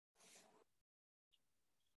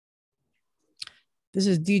This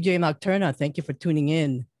is DJ Nocturna. Thank you for tuning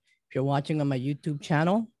in. If you're watching on my YouTube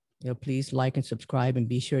channel, please like and subscribe and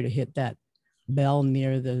be sure to hit that bell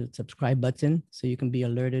near the subscribe button so you can be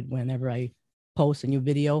alerted whenever I post a new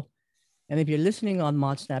video. And if you're listening on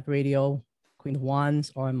ModSnap Radio, Queen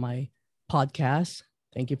Juan's, or on my podcast,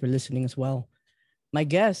 thank you for listening as well. My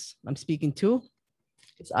guest I'm speaking to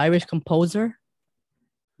is Irish composer,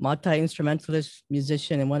 multi-instrumentalist,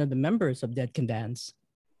 musician, and one of the members of Dead Can Dance,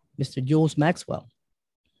 Mr. Jules Maxwell.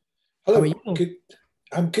 Hello. How are you? Good.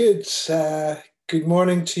 I'm good. Good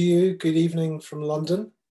morning to you. Good evening from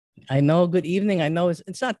London. I know. Good evening. I know it's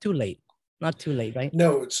not too late. Not too late, right?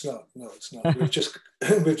 No, it's not. No, it's not. We've just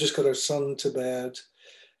got our son to bed,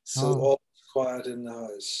 so all quiet in the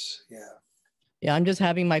house. Yeah. Yeah, I'm just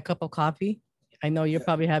having my cup of coffee. I know you're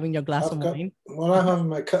probably having your glass of wine. Well, I'm having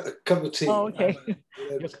my cup of tea. Oh, okay.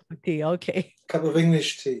 Your cup of tea. Okay. Cup of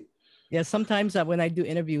English tea. Yeah. Sometimes when I do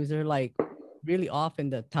interviews, they're like really off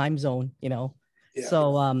in the time zone, Yeah.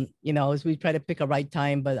 So, as we try to pick a right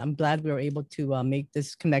time, but I'm glad we were able to make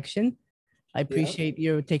this connection. I appreciate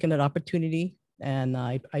you taking that opportunity, and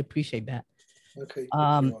I appreciate that. Okay.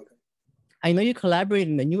 I know you collaborated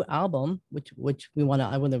in a new album, which I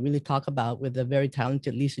want to really talk about, with a very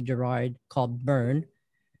talented Lisa Gerrard, called Burn,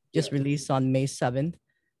 just released on May 7th.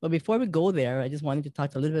 But before we go there, I just wanted to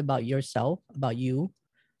talk a little bit about yourself, about you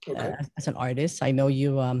as an artist. I know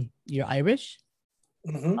you're Irish.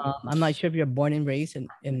 Mm-hmm. I'm not sure if you're born and raised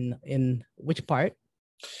in which part.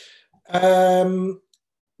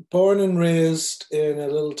 Born and raised in a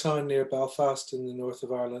little town near Belfast in the north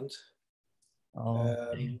of Ireland.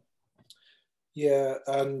 Yeah,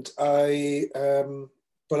 and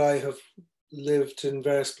but I have lived in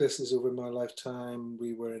various places over my lifetime.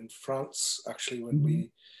 We were in France actually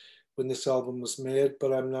when this album was made,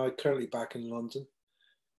 but I'm now currently back in London.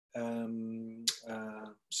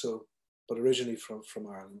 But originally from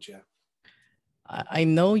Ireland, yeah. I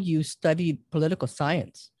know you studied political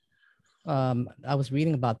science. I was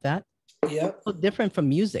reading about that. Yeah. So different from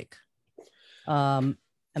music. And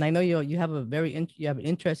I know you have you have an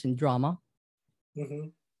interest in drama. Mm-hmm.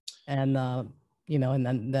 And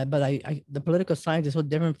the political science is so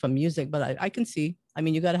different from music. But I can see. I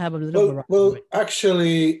mean, you got to have a little variety. Well,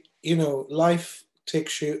 actually, life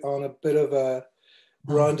takes you on a bit of a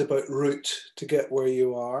roundabout route to get where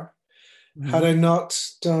you are. Mm-hmm. Had I not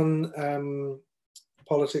done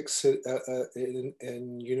politics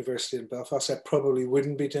in university in Belfast, I probably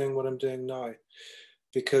wouldn't be doing what I'm doing now.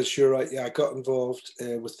 Because you're right, I got involved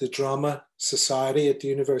with the drama society at the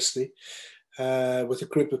university with a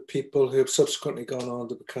group of people who have subsequently gone on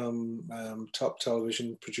to become top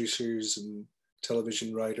television producers and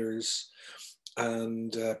television writers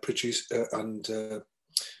and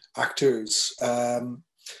actors.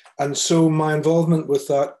 And so my involvement with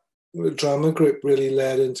that drama group really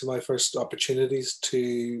led into my first opportunities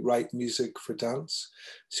to write music for dance.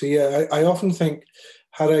 So yeah, I often think,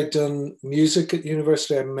 had I done music at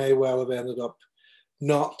university, I may well have ended up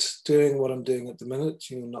not doing what I'm doing at the minute,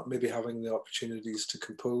 not maybe having the opportunities to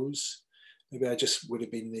compose. Maybe I just would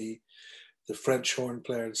have been the French horn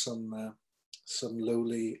player in some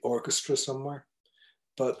lowly orchestra somewhere.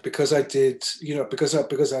 But because I did, because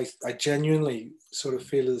I genuinely sort of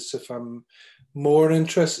feel as if I'm more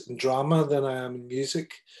interested in drama than I am in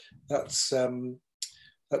music, that's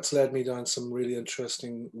led me down some really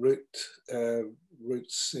interesting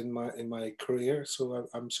routes in my career. So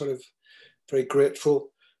I'm sort of very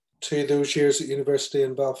grateful to those years at university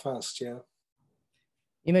in Belfast. Yeah.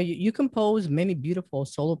 You compose many beautiful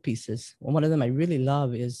solo pieces. One of them I really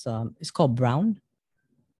love is it's called Brown.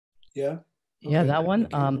 Yeah. Okay. Yeah, that one.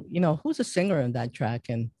 Who's the singer in that track,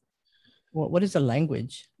 and what is the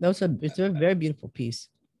language? It's a very beautiful piece.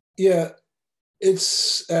 Yeah,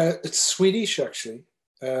 it's Swedish actually.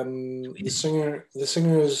 The singer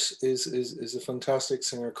is a fantastic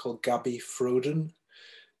singer called Gabby Froden,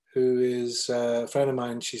 who is a friend of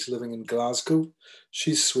mine. She's living in Glasgow.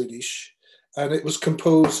 She's Swedish, and it was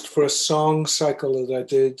composed for a song cycle that I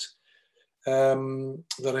did,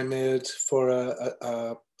 that I made for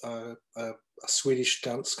a Swedish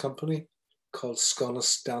dance company called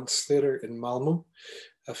Skånes Dance Theatre in Malmö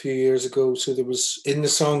a few years ago. So there was, in the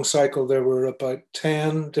song cycle, there were about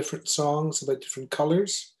 10 different songs about different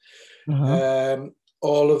colors. Uh-huh.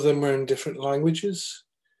 All of them were in different languages.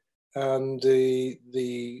 And the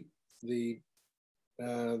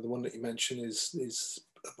one that you mentioned is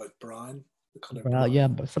about brown, the color brown. Yeah,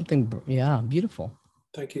 but beautiful.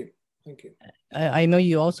 Thank you. I know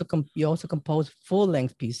you also compose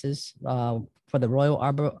full-length pieces for the Royal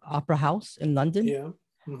Opera House in London. Yeah.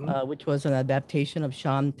 Mm-hmm. Which was an adaptation of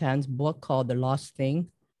Sean Tan's book called The Lost Thing.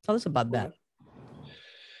 Tell us about that.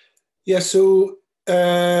 Yeah, so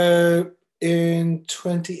in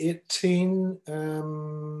 2018,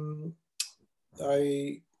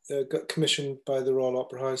 I got commissioned by the Royal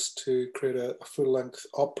Opera House to create a full-length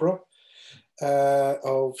opera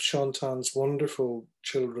of Shantan's wonderful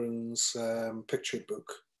children's picture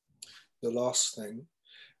book, The Lost Thing.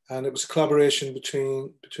 And it was a collaboration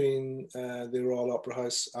between the Royal Opera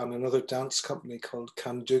House and another dance company called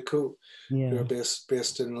Canduco, who Yeah. are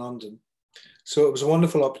based in London. So it was a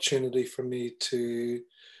wonderful opportunity for me to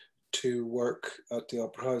work at the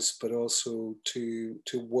Opera House, but also to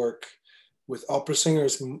work with opera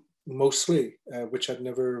singers mostly, which I'd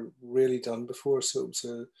never really done before. So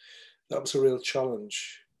that was a real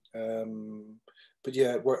challenge. But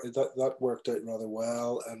yeah, that worked out rather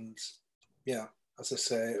well, and yeah, as I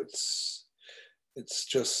say, it's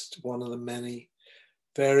just one of the many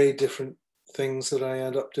very different things that I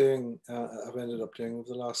end up doing. I've ended up doing over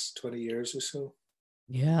the last 20 years or so.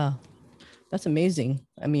 Yeah. That's amazing.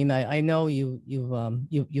 I mean, I know you've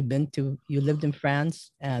been to, you lived in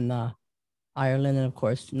France and Ireland, and of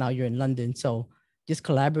course now you're in London. So just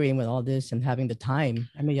collaborating with all this and having the time.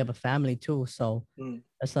 I mean, you have a family too, so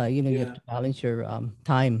that's you have Yeah. to balance your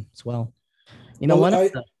time as well. Well, One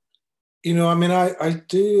of the I mean, I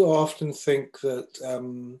do often think that,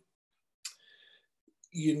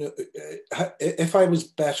 if I was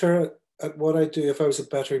better at what I do, if I was a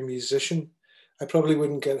better musician, I probably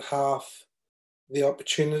wouldn't get half the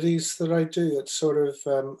opportunities that I do. It's sort of,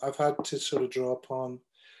 I've had to sort of draw upon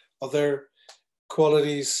other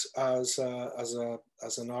qualities as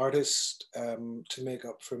an artist to make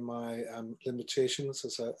up for my limitations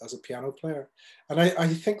as a piano player, and I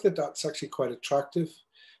think that that's actually quite attractive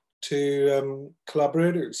to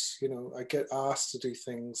collaborators. I get asked to do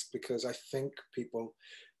things because I think people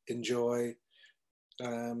enjoy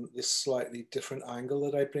this slightly different angle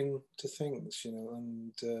that I bring to things.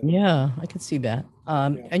 And Yeah, I can see that.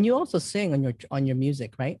 yeah, And you also sing on your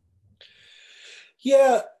music, right?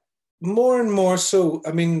 yeah. More and more so.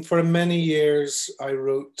 I mean, for many years, I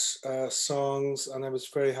wrote songs, and I was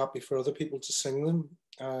very happy for other people to sing them.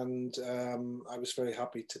 And I was very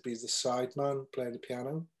happy to be the sideman playing the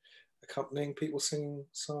piano, accompanying people singing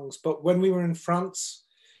songs. But when we were in France,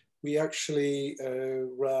 we actually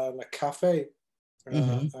ran a cafe,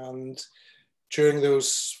 Mm-hmm. and during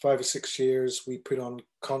those 5 or 6 years, we put on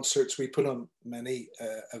concerts. We put on many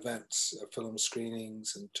events, film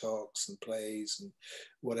screenings and talks and plays and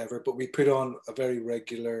whatever. But we put on a very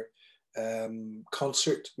regular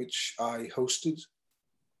concert, which I hosted,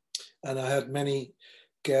 and I had many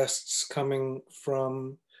guests coming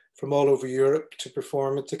from all over Europe to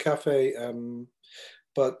perform at the cafe.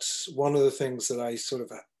 But one of the things that I sort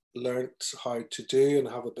of learned how to do and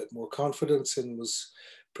have a bit more confidence in was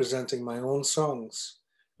presenting my own songs.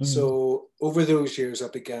 Mm-hmm. So over those years, I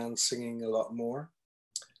began singing a lot more,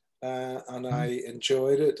 and I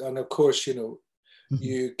enjoyed it. And of course, Mm-hmm.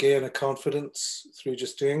 you gain a confidence through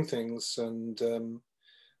just doing things. And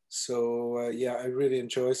yeah, I really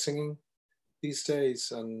enjoy singing these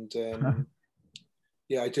days. And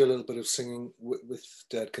yeah, I do a little bit of singing with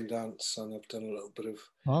Dead Can Dance, and I've done a little bit of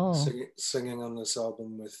Oh, singing on this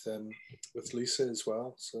album with Lisa as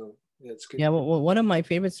well. So yeah, it's good. yeah. Well, one of my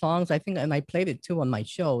favorite songs, I think, and I played it too on my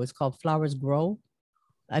show. It's called "Flowers Grow."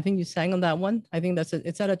 I think you sang on that one. I think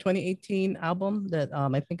it's at a 2018 album that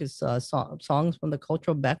I think is songs from the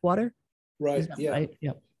cultural backwater. Is Right. that Yeah. right?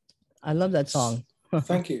 Yeah. I love that song.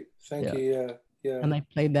 Thank you. Thank Yeah. you. Yeah. Yeah. And I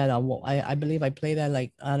played that I believe I played that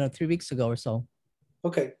like I don't know 3 weeks ago or so.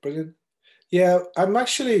 Okay. Brilliant. Yeah, I'm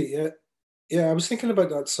actually. Yeah, I was thinking about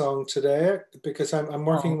that song today because I'm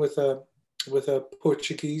working Oh, with a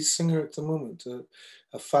Portuguese singer at the moment,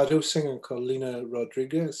 a fado singer called Lina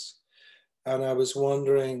Rodriguez, and I was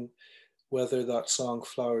wondering whether that song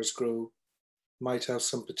 "Flowers Grow" might have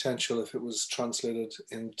some potential if it was translated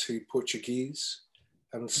into Portuguese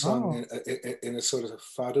and sung oh, in a sort of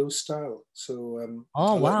fado style. So oh,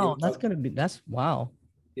 I'll let wow. you. That's wow.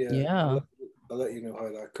 Yeah, Yeah. I'll let you know how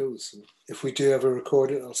that goes. And if we do ever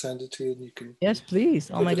record it, I'll send it to you, and you can Yes, please.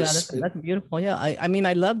 Oh give my it a God, spin. that's beautiful. Yeah. I mean,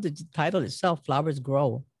 I love the title itself, Flowers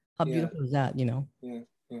Grow. How Yeah, beautiful is that, yeah,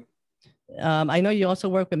 yeah. I know you also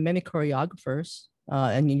work with many choreographers,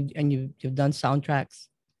 and you've done soundtracks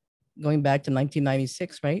going back to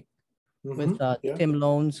 1996, right? With Yeah, Tim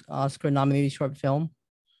Lone's Oscar-nominated short film,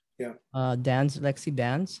 yeah. Dance, Lexi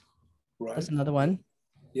Dance. That's Right. another Yeah, one.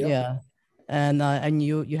 yeah. Yeah. And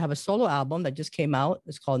you have a solo album that just came out.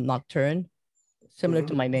 It's called Nocturne, similar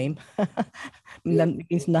to my name. Yeah. That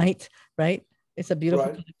means night, right? It's a beautiful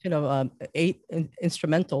Right. collection of 8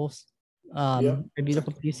 instrumentals. Yeah, They're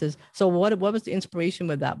beautiful pieces. So what was the inspiration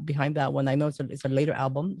with that behind that one? I know it's a later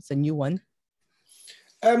album. It's a new one.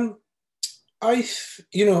 um, I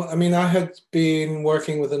mean, I had been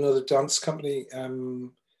working with another dance company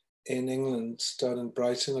in England, down in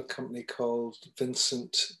Brighton, a company called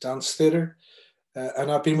Vincent Dance Theatre,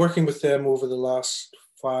 and I've been working with them over the last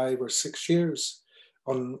 5 or 6 years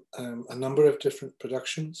on a number of different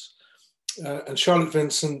productions. And Charlotte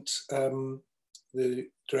Vincent, the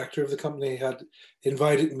director of the company, had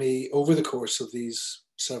invited me over the course of these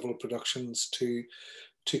several productions to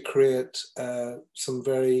create some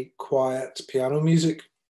very quiet piano music.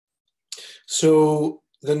 So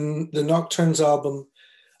the Nocturnes album,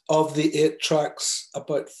 of the 8 tracks,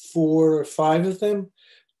 about 4 or 5 of them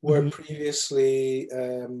were previously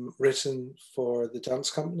written for the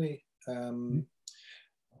dance company.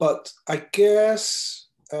 But I guess,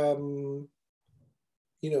 in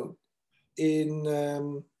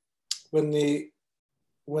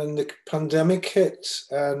when the pandemic hit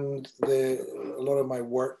and a lot of my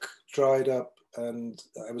work dried up, and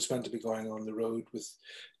I was meant to be going on the road with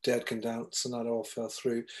Dead Can Dance, and that all fell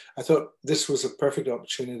through, I thought this was a perfect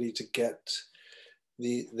opportunity to get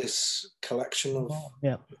this collection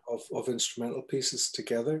of instrumental pieces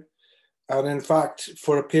together. And in fact,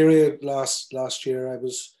 for a period last year, I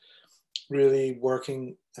was really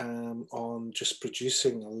working on just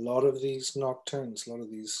producing a lot of these nocturnes, a lot of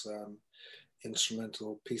these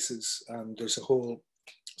instrumental pieces, and there's a whole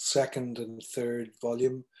second and third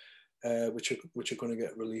volume which are going to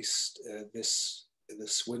get released this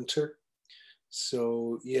winter.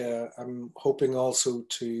 So yeah, I'm hoping also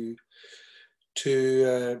to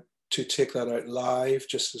take that out live,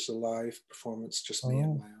 just as a live performance, just me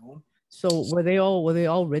on my own. So were they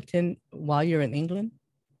all written while you're in England?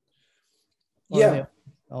 Yeah.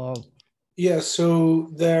 Yeah, so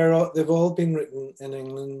they've all been written in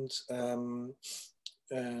England.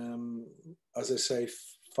 As I say,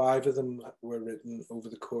 5 of them were written over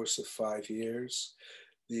the course of 5 years.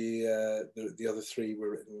 The other 3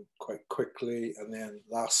 were written quite quickly, and then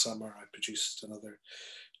last summer I produced another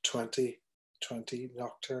 20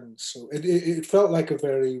 nocturnes. So it felt like a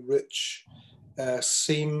very rich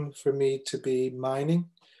seam for me to be mining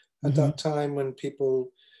at that time, when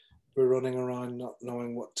people were running around not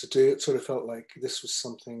knowing what to do. It sort of felt like this was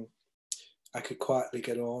something I could quietly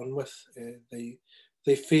get on with.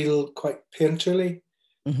 They feel quite painterly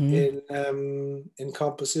in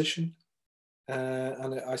composition,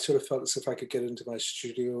 and I sort of felt as if I could get into my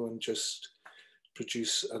studio and just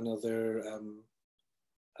produce another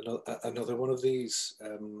one of these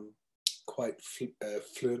quite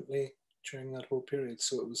fluently during that whole period.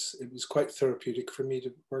 So it was quite therapeutic for me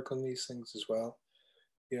to work on these things as well.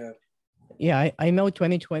 Yeah, I know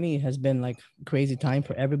 2020 has been like a crazy time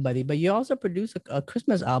for everybody, but you also produced a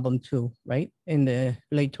Christmas album too, right? In the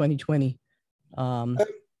late 2020. Well,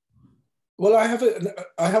 I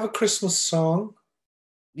have a Christmas song.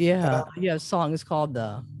 Song is called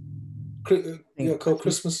called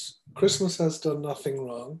Christmas. Christmas Has Done Nothing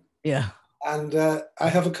Wrong. Yeah. And I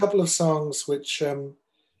have a couple of songs which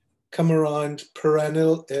come around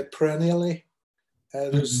perennially.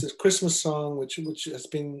 There's this Christmas song which has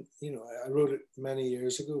been, I wrote it many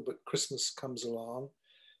years ago, but Christmas comes along,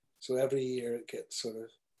 so every year it gets sort of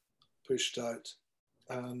pushed out.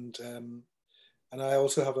 And I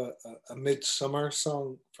also have a midsummer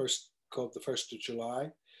song called The 1st of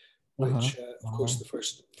July, which of course the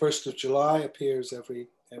first of July appears every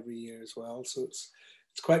year as well. So it's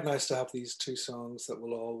quite nice to have these 2 songs that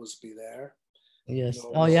will always be there. Yes.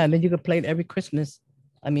 Oh yeah, and then you could play it every Christmas.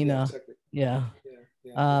 I mean, exactly. Yeah.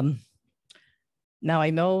 Now I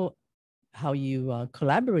know how you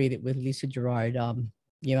collaborated with Lisa Gerrard.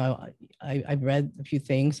 I've read a few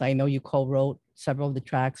things. I know you co-wrote several of the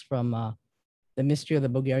tracks from The Mystery of the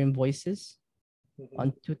Bulgarian Voices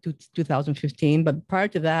on 2015. But prior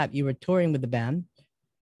to that, you were touring with the band.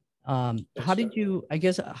 How did you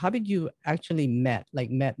actually met?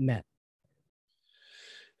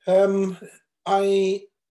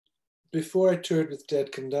 Before I toured with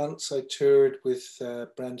Dead Can Dance, I toured with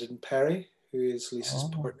Brendan Perry, who is Lisa's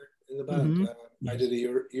partner in the band. I did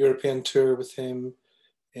a European tour with him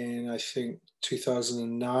in, I think,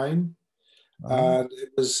 2009. And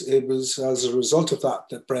it was as a result of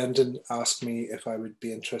that Brendan asked me if I would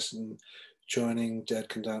be interested in joining Dead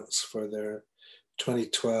Can Dance for their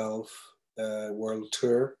 2012 world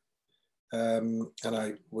tour. And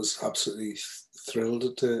I was absolutely thrilled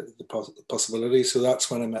at the possibility. So that's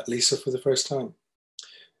when I met Lisa for the first time.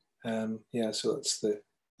 So that's the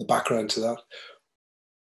background to that.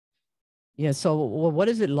 Yeah. So what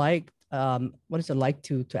is it like what is it like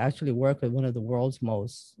to actually work with one of the world's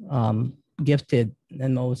most gifted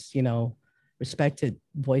and most, you know, respected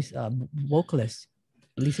voice vocalists,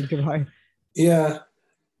 Lisa Gerrard? Yeah,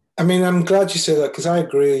 I mean, I'm glad you say that because I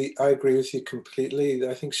agree. I agree with you completely.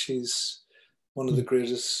 I think she's one of the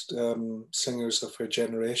greatest singers of her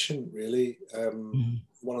generation. Really,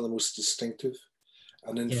 one of the most distinctive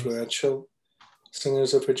and Yes. influential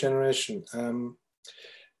singers of her generation.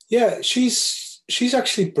 Yeah, she's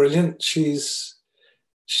actually brilliant. She's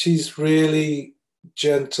really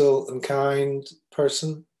gentle and kind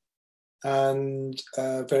person, and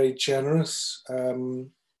very generous.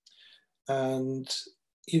 And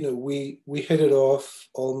you know, we hit it off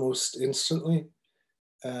almost instantly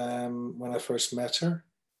when I first met her.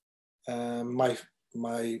 My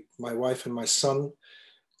wife and my son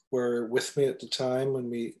were with me at the time when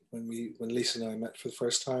Lisa and I met for the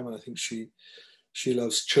first time, and I think she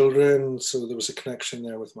loves children, so there was a connection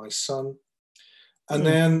there with my son. And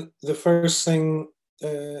then the first thing,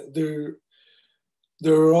 there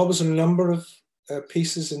were always a number of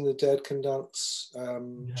pieces in the Dead Can Dance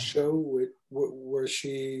show where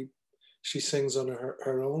she sings on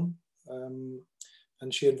her own,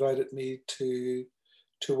 and she invited me to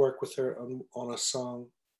work with her on a song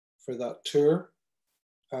for that tour,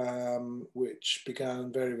 which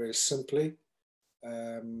began very, very simply,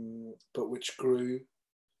 but which grew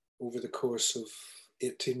over the course of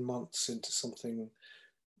 18 months into something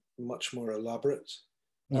much more elaborate.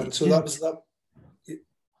 And so that was that.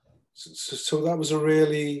 So that was a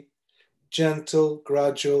really gentle,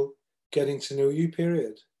 gradual getting to know you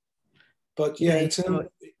period. But yeah, it's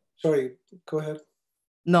sorry, go ahead.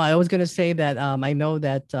 No, I was gonna say that I know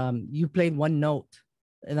that you played one note,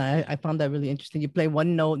 and I found that really interesting. You played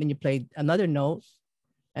one note, and you played another note,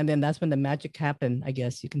 and then that's when the magic happened, I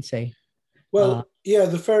guess you can say. Well,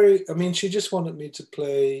 yeah, I mean, she just wanted me to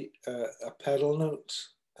play a pedal note,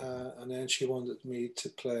 and then she wanted me to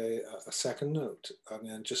play a second note, and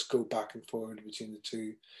then just go back and forward between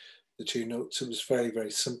the two notes. It was very,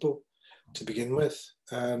 very simple to begin with,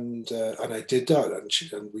 and I did that,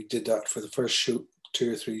 and we did that for the first show,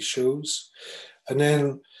 2 or 3 shows, and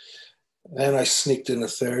then I sneaked in a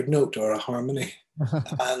third note or a harmony,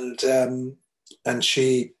 and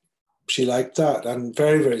she liked that, and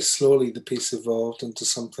very, very slowly the piece evolved into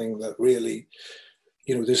something that really,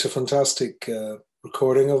 you know, there's a fantastic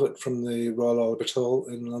recording of it from the Royal Albert Hall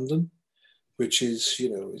in London, which is, you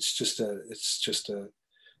know, it's just an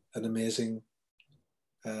amazing,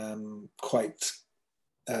 quite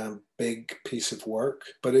big piece of work,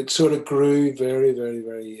 but it sort of grew very, very,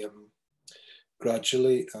 very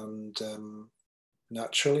gradually and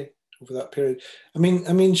naturally over that period. I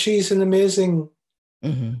mean, she's an amazing.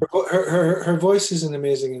 Her voice is an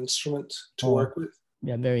amazing instrument to work with.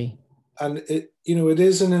 Yeah, very. And it, you know, it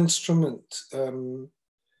is an instrument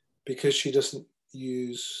because she doesn't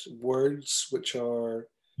use words which are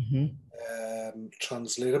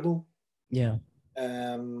translatable. Yeah.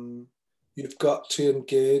 You've got to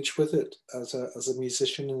engage with it as a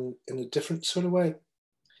musician in a different sort of way,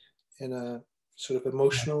 in a sort of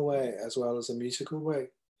emotional way as well as a musical way.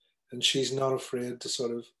 And she's not afraid to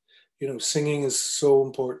sort of, you know, singing is so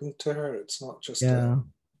important to her. It's not just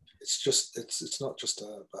it's not just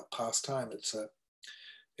a pastime. It's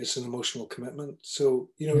an emotional commitment. So,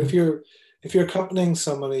 you know, if you're accompanying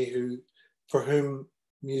somebody for whom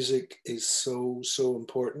music is so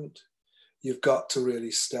important, you've got to really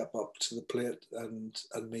step up to the plate and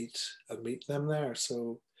meet them there.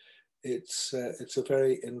 So it's a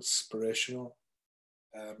very inspirational.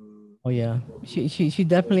 She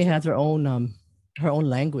definitely has her own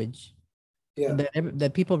language. Yeah.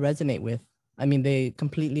 That people resonate with. I mean, they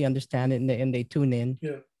completely understand it, and they tune in.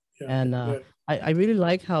 I really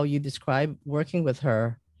like how you describe working with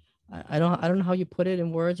her. I don't know how you put it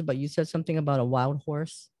in words, but you said something about a wild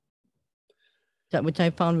horse, which I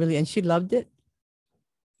found really, and she loved it.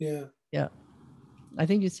 Yeah. Yeah. I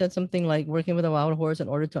think you said something like working with a wild horse, in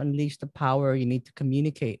order to unleash the power, you need to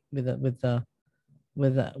communicate with the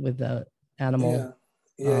animal.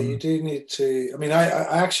 Yeah, you do need to. I mean,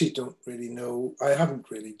 I actually don't really know. I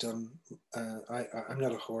haven't really done. I'm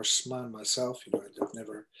not a horseman myself. You know, I've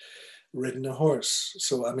never ridden a horse.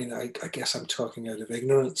 So, I mean, I guess I'm talking out of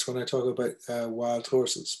ignorance when I talk about wild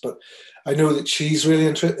horses. But I know that she's really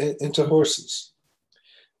into horses.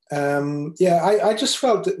 I just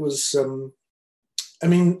felt it was. I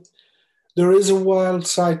mean, there is a wild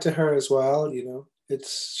side to her as well. You know,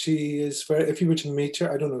 she is very. If you were to meet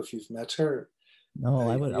her, I don't know if you've met her. No,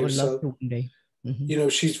 I would love to one day. You know,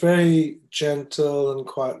 she's very gentle and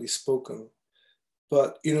quietly spoken,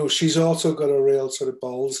 but you know, she's also got a real sort of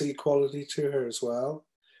ballsy quality to her as well.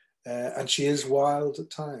 and she is wild at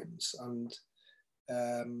times. And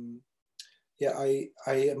yeah,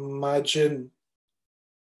 I imagine,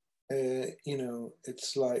 you know,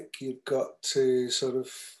 it's like you've got to sort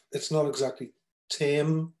of, it's not exactly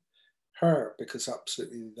tame her, because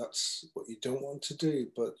absolutely that's what you don't want to do,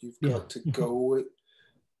 but you've Yeah. got to go with,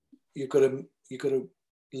 you've got to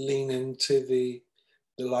lean into the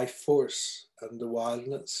life force and the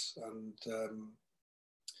wildness, and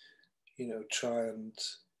you know,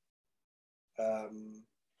 um,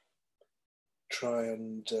 try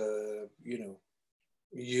and you know,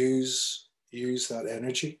 use that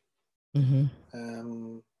energy. Hmm.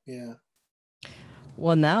 Yeah.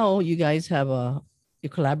 Well, now you guys have a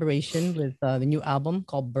collaboration with the new album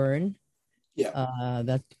called Burn. Yeah.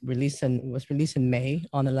 That was released in May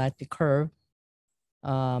on Atlantic Curve,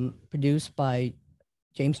 produced by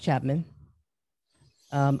James Chapman.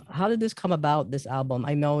 How did this come about? This album,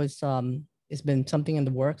 I know it's been something in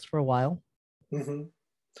the works for a while, Mm-hmm.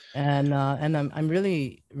 and I'm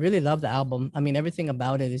really love the album. I mean, everything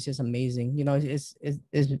about it is just amazing. You know, it's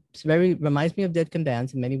very reminds me of Dead Can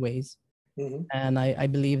Dance in many ways, Mm-hmm. and I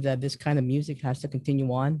believe that this kind of music has to continue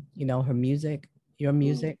on. You know, her music, your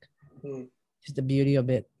music, Mm-hmm. just the beauty of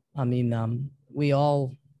it. I mean, we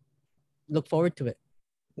all look forward to it.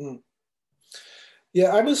 Mm.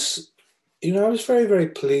 Yeah, I was, you know, I was very, very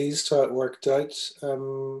pleased how it worked out.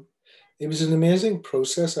 It was an amazing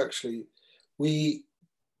process, actually. We,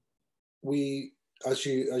 we, as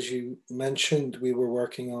you mentioned, we were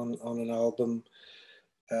working on an album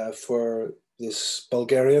for this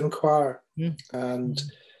Bulgarian choir, Mm. and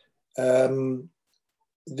um,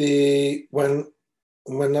 the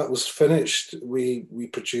when that was finished, we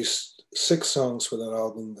produced 6 songs for that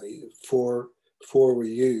album. Four were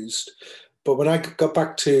used, but when I got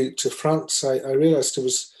back to France, I realized there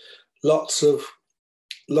was lots of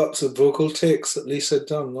vocal takes that Lisa had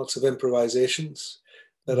done, lots of improvisations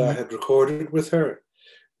that I Mhm. had recorded with her,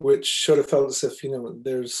 which sort of felt as if, you know,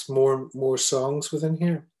 there's more songs within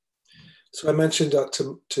here. So I mentioned that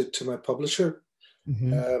to my publisher,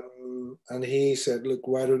 Mhm. and he said, "Look,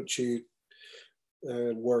 why don't you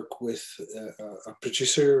work with a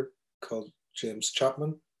producer called James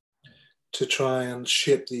Chapman to try and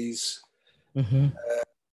shape these Mhm.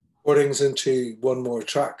 recordings into one more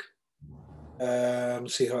track,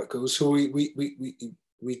 see how it goes." So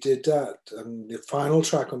we did that, and the final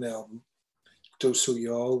track on the album, Do So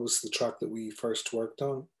Y'all, was the track that we first worked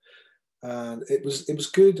on, and it was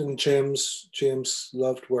good. And James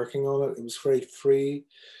loved working on it. It was very free.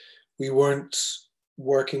 We weren't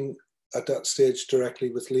working at that stage directly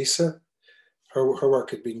with Lisa. Her work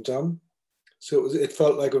had been done, so it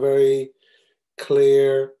felt like a very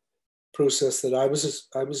clear process that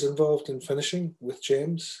I was involved in finishing with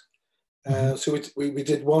James. Mhm. So we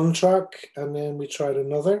did one track, and then we tried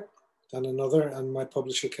another and another, and my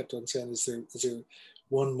publisher kept on saying, is there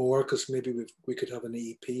one more, because maybe we could have an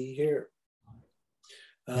EP here.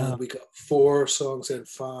 Yeah. And we got 4 songs and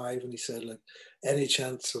 5, and he said, like, any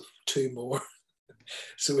chance of 2 more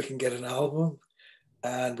so we can get an album?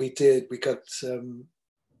 And we did. We got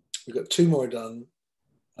 2 more done,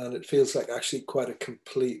 and it feels like actually quite a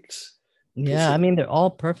complete piece Yeah. I of. mean, they're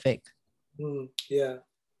all perfect. Yeah,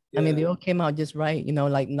 I mean, yeah, they all came out just right. You know,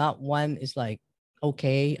 like not one is like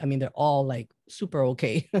okay. I mean, they're all like super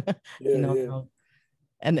okay. You yeah, know, yeah. so-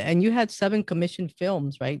 and you had 7 commissioned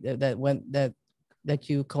films, right? That went that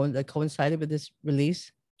coincided with this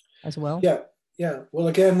release as well. Yeah, yeah. Well,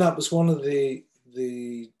 again, that was one of the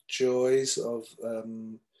joys of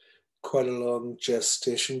quite a long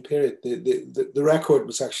gestation period. The record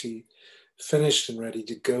was actually finished and ready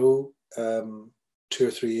to go 2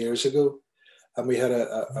 or 3 years ago, and we had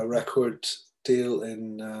a record deal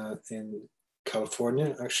in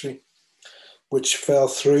California, actually, which fell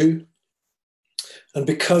through, and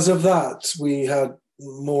because of that, we had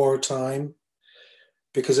more time.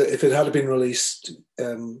 Because if it had been released,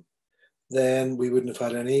 then we wouldn't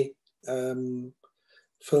have had any um,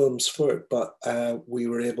 films for it. But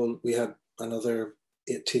we had another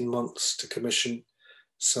 18 months to commission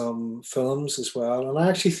some films as well. And I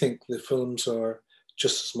actually think the films are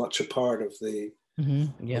just as much a part of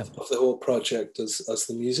Yeah. of the whole project as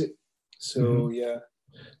the music. So Hmm. yeah.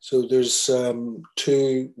 So there's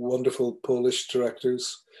 2 wonderful Polish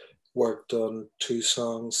directors worked on 2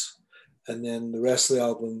 songs, and then the rest of the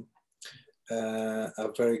album,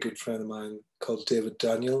 a very good friend of mine called David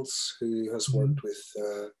Daniels, who has Hmm. worked with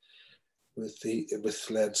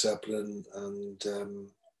Led Zeppelin and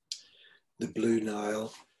the Blue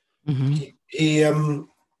Nile. Hmm.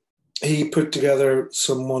 He put together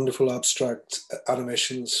some wonderful abstract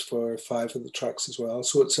animations for 5 of the tracks as well.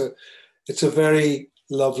 So it's a very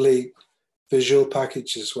lovely visual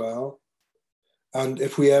package as well. And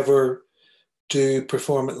if we ever do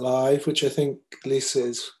perform it live, which I think Lisa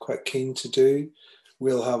is quite keen to do,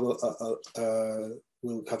 we'll have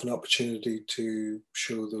we'll have an opportunity to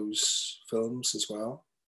show those films as well.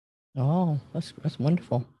 Oh, that's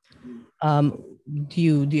wonderful. Um, do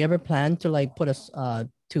you ever plan to like put us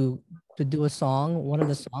to do a song, one of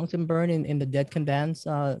the songs in Burn in the Dead Can Dance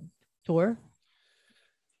tour?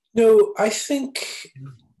 No, I think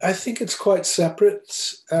it's quite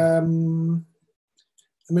separate. I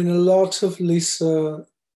mean, a lot of Lisa's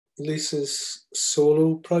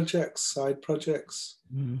solo projects, side projects,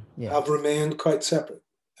 Yeah. have remained quite separate.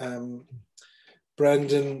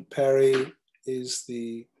 Brendan Perry is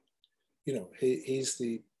he's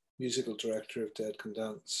the musical director of Dead Can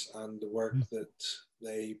Dance, and the work that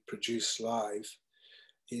they produce live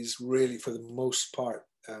is really, for the most part,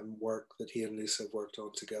 work that he and Lisa have worked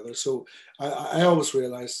on together. So I always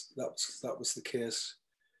realized that was the case.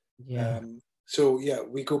 Yeah. So yeah,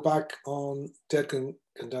 we go back on Dead Can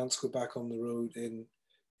Dance, go back on the road in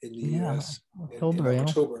the US October, in yeah.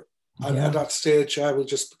 October. And Yeah. at that stage, I will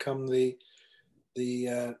just become the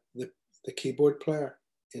keyboard player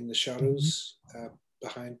in the shadows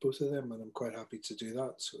behind both of them, and I'm quite happy to do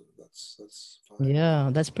that. So that's fine. Yeah,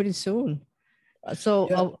 that's pretty soon. So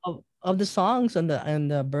Yeah. of the songs on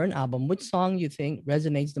the Burn album, which song you think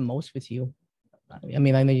resonates the most with you? I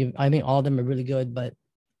mean, I think all of them are really good, but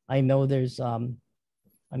I know there's I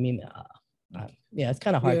mean, yeah, it's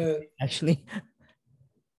kind of hard to Yeah. say, actually.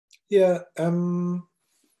 Yeah.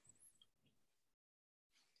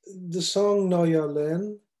 The song Noya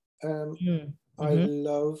Len, I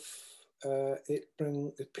love. There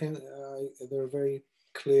are very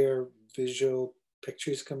clear visual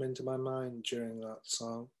pictures come into my mind during that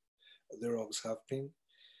song. There always have been.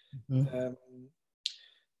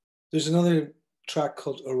 There's another track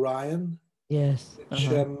called Orion. Yes.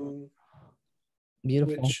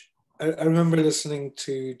 Beautiful. Which I remember listening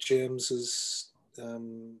to James's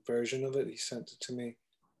version of it. He sent it to me,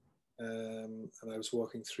 and I was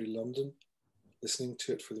walking through London, listening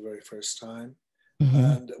to it for the very first time.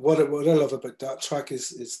 And what I love about that track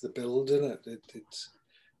is the build in it.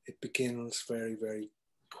 It begins very, very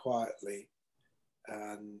quietly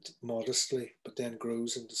and modestly, but then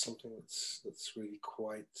grows into something that's really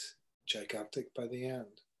quite gigantic by the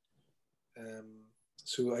end.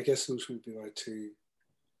 So I guess those would be my two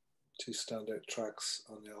standout tracks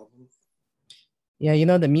on the album.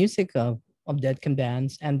 Yeah, the music of Dead Can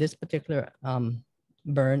Dance and this particular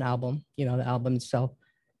Burn album, the album itself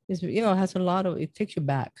is, has a lot of, it takes you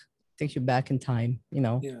back in time,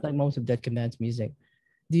 like most of Dead Can Dance music.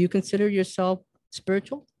 Do you consider yourself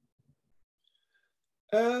spiritual?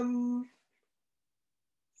 Yeah,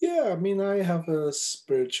 I mean, I have a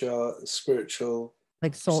spiritual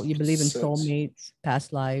like soul. You believe in soulmates,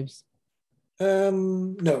 past lives?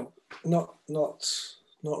 No, not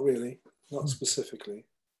really, not specifically.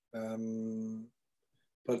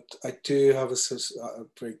 But I do have a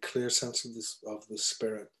very clear sense of the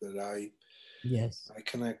spirit that I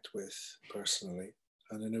connect with personally,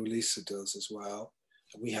 and I know Lisa does as well.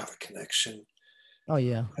 And we have a connection. Oh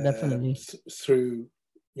yeah, definitely. Through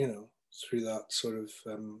that sort of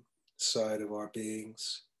side of our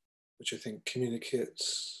beings, which I think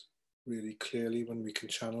communicates really clearly when we can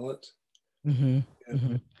channel it. And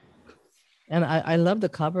I love the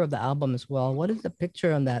cover of the album as well. What is the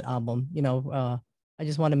picture on that album? I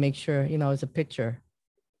just want to make sure, it's a picture.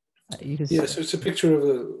 You can so it's a picture of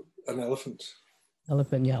an elephant.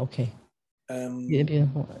 Elephant, yeah, okay.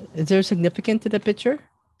 Is there significance to the picture,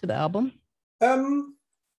 to the album?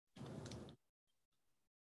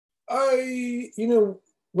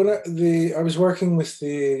 When I was working with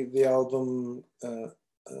the album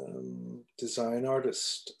design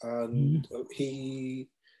artist, and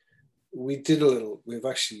we've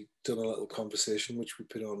actually done a little conversation which we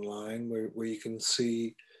put online where you can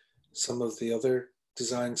see some of the other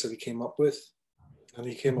designs that he came up with, and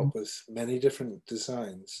he came up with many different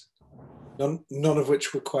designs, none of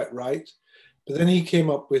which were quite right, but then he came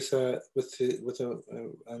up with an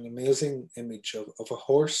amazing image of a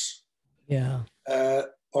horse,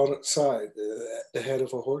 on its side, the head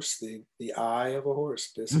of a horse, the eye of a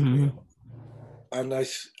horse, basically. And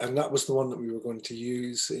that was the one that we were going to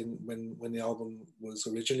use when the album was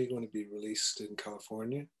originally going to be released in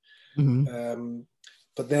California.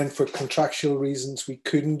 But then for contractual reasons, we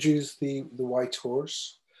couldn't use the white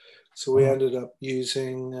horse, so we ended up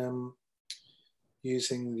using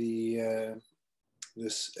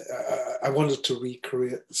this. I wanted to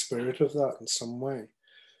recreate the spirit of that in some way.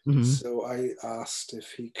 So I asked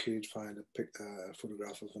if he could find a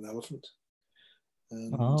photograph of an elephant,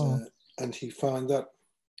 Oh. And he found that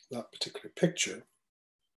particular picture.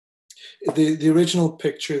 The original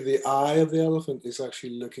picture, the eye of the elephant is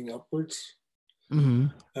actually looking upwards. Mm-hmm.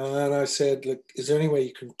 And I said, look, is there any way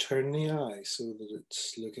you can turn the eye so that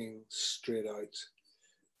it's looking straight out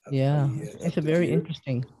Yeah, at it's a the very viewer?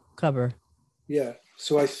 interesting cover. Yeah.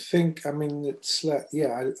 So I think, I mean, it's like,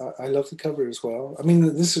 yeah, I love the cover as well. I mean,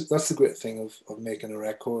 that's the great thing of making a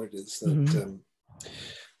record is Mm-hmm. that,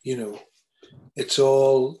 you know, it's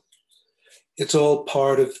all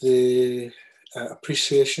part of the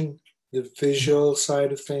appreciation, the visual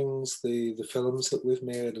side of things, the films that we've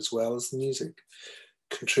made, as well as the music,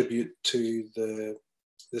 contribute to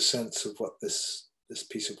the sense of what this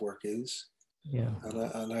piece of work is. Yeah.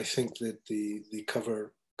 And I think that the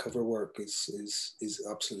cover work is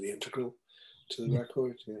absolutely integral to the Yeah.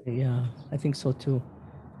 record. Yeah. Yeah, I think so too.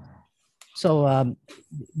 So,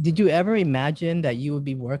 did you ever imagine that you would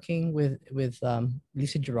be working with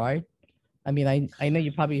Lisa Gerrard? I mean, I know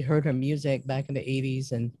you probably heard her music back in the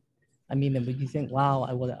 '80s, and I mean, would you think, wow,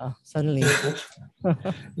 I would suddenly?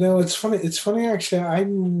 No, it's funny. It's funny actually.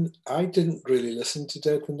 I didn't really listen to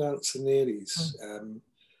Dead Can Dance in the 80s.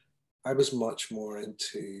 I was much more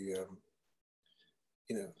into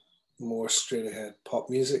more straight ahead pop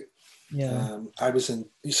music. Yeah. I was in,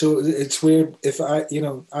 so it's weird if I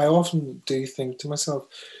often do think to myself,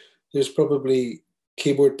 there's probably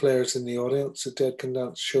keyboard players in the audience at Dead Can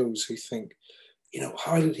Dance shows who think,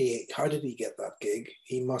 how did he get that gig?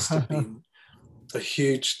 He must have been a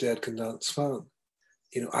huge Dead Can Dance fan.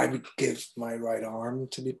 I would give my right arm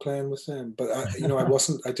to be playing with them, but I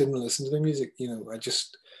didn't listen to the music. I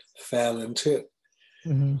just fell into it.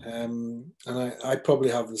 Mhm. And I probably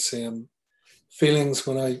have the same feelings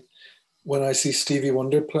when I see Stevie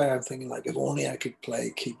Wonder play. I'm thinking, like, if only I could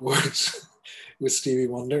play keyboards with Stevie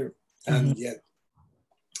Wonder. Mhm. And yet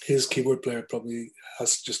his keyboard player probably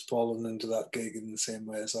has just fallen into that gig in the same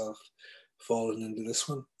way as I've fallen into this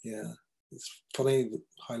one. Yeah, it's funny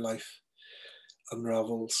how life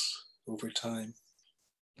unravels over time.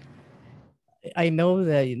 I know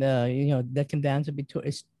that that can dance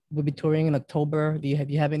will be touring in October. Do you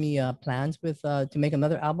have any plans with to make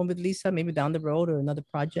another album with Lisa, maybe down the road, or another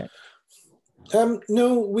project?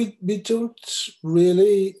 No, we don't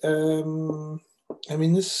really. I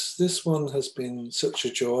mean, this one has been such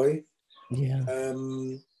a joy. Yeah.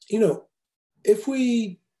 You know, if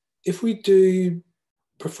we do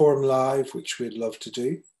perform live, which we'd love to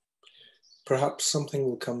do, perhaps something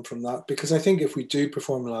will come from that. Because I think if we do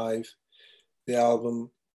perform live, the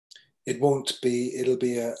album, it'll be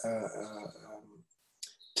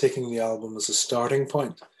taking the album as a starting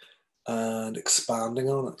point and expanding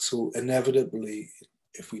on it. So inevitably,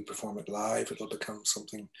 if we perform it live, it'll become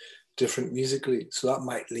something different musically. So that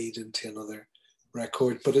might lead into another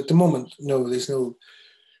record. But at the moment, no, there's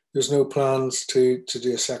no plans to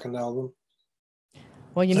do a second album.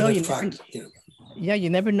 Well, And in you never. fact, Yeah, you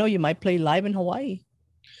never know. You might play live in Hawaii.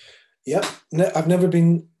 yeah, I've never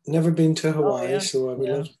been to Oh Hawaii, yeah. so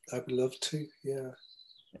Yeah. I would love to. Yeah,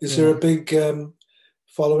 is there Yeah. a big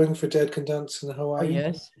following for Dead Can Dance in Oh Hawaii?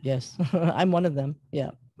 yes. Yes. I'm one of them.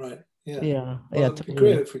 Yeah. Right. Yeah. Yeah. Well, Yeah. it'd be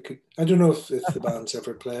great Totally. if we could. I don't know if the band's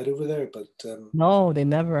ever played over there, but No, they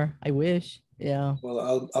never. I wish. Yeah.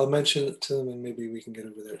 well, I'll mention it to them, and maybe we can get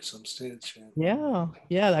over there at some stage. Yeah. Yeah.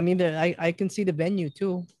 Yeah. I mean, I can see the venue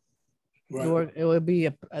too. Right. It will be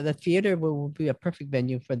the theater will be a perfect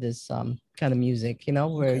venue for this kind of music. Where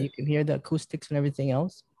Okay. you can hear the acoustics and everything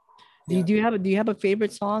else. Yeah. Do you have a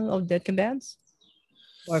favorite song of Dead Can Dance,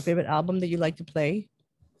 or a favorite album that you like to play?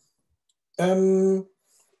 Um,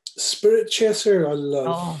 Spirit Chaser, I Oh,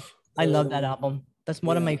 love. I love that album. That's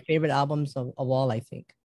one of Yeah. my favorite albums of all, I think.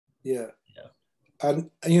 Yeah. Yeah. And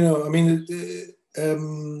I mean,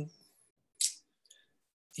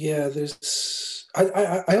 yeah.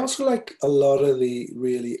 I also like a lot of the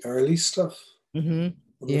really early stuff Mm-hmm.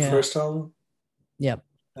 on the Yeah. first album. Yep.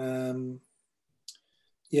 Um,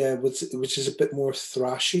 yeah, which is a bit more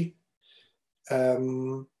thrashy.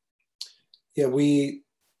 Um, yeah,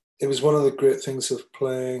 it was one of the great things of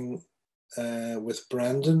playing with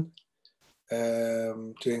Brandon,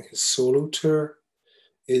 doing his solo tour.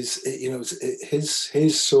 Is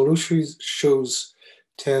his solo shows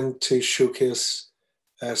tend to showcase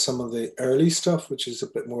some of the early stuff, which is a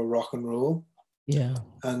bit more rock and roll. Yeah.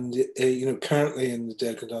 And currently in the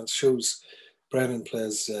Dead Can Dance shows, Brennan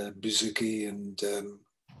plays bouzouki and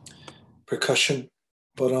percussion,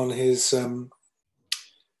 but on his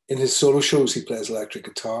in his solo shows he plays electric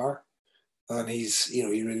guitar, and he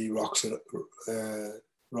really rocks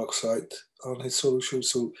out on his solo shows.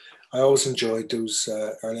 So I always enjoyed those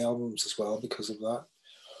early albums as well because of that.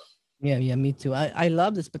 Yeah, me too. I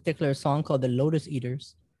love this particular song called "The Lotus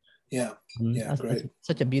Eaters." Yeah, yeah, That's great.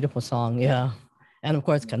 such a beautiful song. Yeah, and of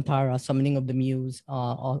course, Yeah, Kantara, "Summoning of the Muse,"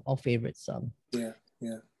 all favorites. yeah,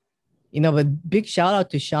 yeah, But big shout out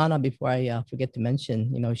to Shauna before I forget to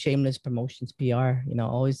mention. Shameless Promotions PR.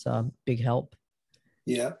 Always big help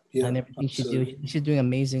yeah, yeah, and everything she do. absolutely. She's doing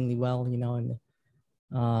amazingly well. And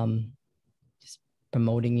um, just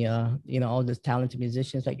promoting all those talented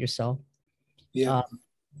musicians like yourself. Yeah,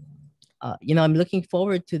 Uh, I'm looking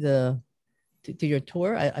forward to your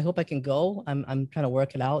tour. I hope I can go. I'm trying to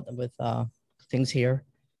work it out with things here.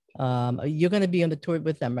 You're gonna be on the tour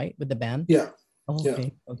with them, right? With the band? yeah, Oh, yeah.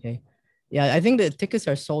 okay. Yeah, I think the tickets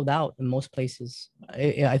are sold out in most places.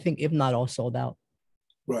 I think if not all sold out.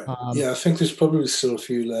 Right. Um, Yeah, I think there's probably still a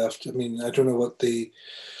few left. I mean, I don't know what the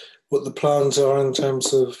plans are in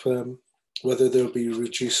terms of whether there'll be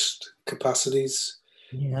reduced capacities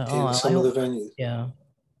yeah. in I some of the hope. venues. Yeah.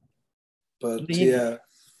 But But yeah,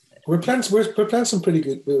 we're planning some pretty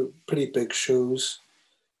big shows.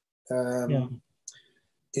 yeah. Um,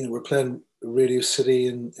 we're playing Radio City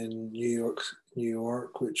in New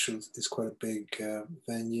York, which is quite a big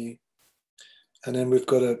venue. And then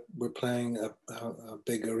we're playing a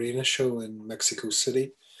big arena show in Mexico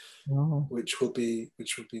City, Oh. which will be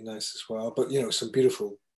nice as well. But some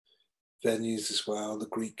beautiful venues as well. The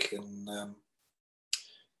Greek in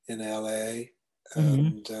LA, Mm-hmm.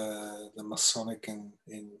 and the Masonic in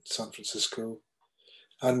San Francisco,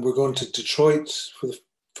 and we're going to Detroit for the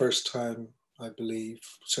first time, I believe.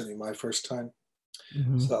 Certainly my first time.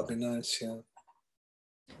 Mm-hmm. So that'll be nice. Yeah.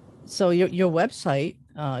 So your website,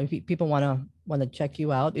 if people wanna check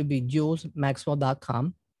you out, it'd be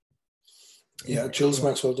julesmaxwell.com. Yeah,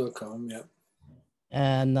 JulesMaxwell.com. Yeah.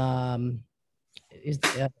 And and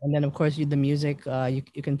then of course the music, you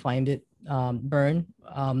can find it. Burn.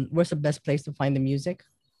 Where's the best place to find the music?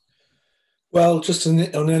 Well, just on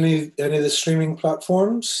any of the streaming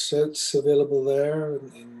platforms, it's available there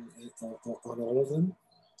on all of them.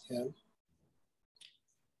 Yeah.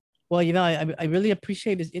 Well, I really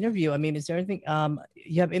appreciate this interview. I mean, is there anything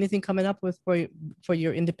you have anything coming up with for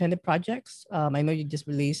your independent projects? I know you just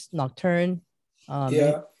released Nocturne.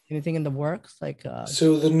 Yeah. Anything in the works like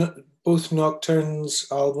So both Nocturne's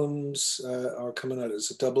albums are coming out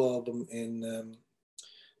as a double album in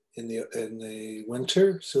the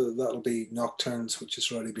winter. So that'll be Nocturnes, which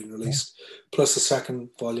has already been released, plus a second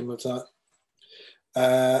volume of that.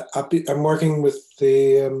 I'm working with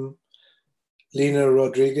the Lina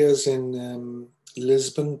Rodriguez in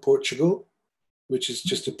Lisbon, Portugal, which is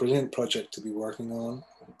just a brilliant project to be working on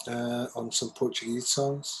some Portuguese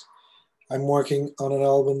songs. I'm working on an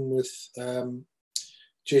album with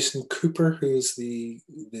Jason Cooper, who is the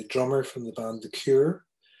drummer from the band The Cure.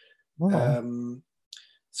 oh.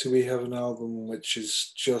 So we have an album which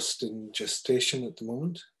is just in gestation at the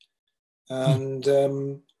moment. And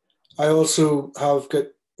I also have got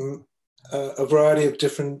a variety of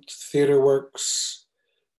different theatre works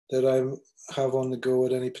that I have on the go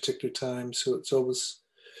at any particular time. So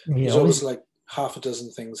there's always like half a dozen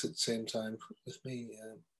things at the same time with me.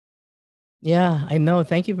 Yeah, I know.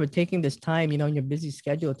 Thank you for taking this time, in your busy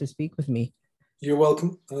schedule to speak with me. You're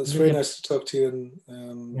welcome. It's Really, very nice to talk to you.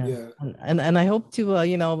 And yeah. yeah. And I hope to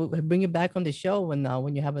bring you back on the show when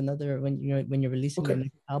you have another when you're releasing your Okay.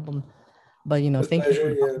 next album. But With thank you.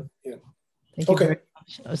 pleasure. Yeah. Yeah. Thank you very Okay.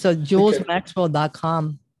 much. So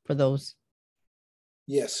julesmaxwell.com for those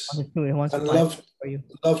Yes. who wants to And find for you.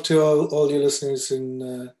 love to all your listeners in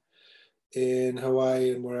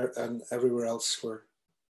Hawaii and everywhere else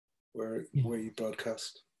where you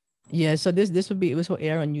broadcast. Yeah, so this will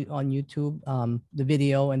air on YouTube, the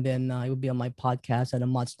video, and then it will be on my podcast at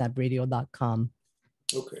modsnapradio.com.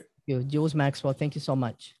 Okay. Jules Maxwell, thank you so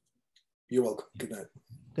much. You're welcome. Good night.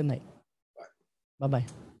 Good night. Bye. Bye-bye.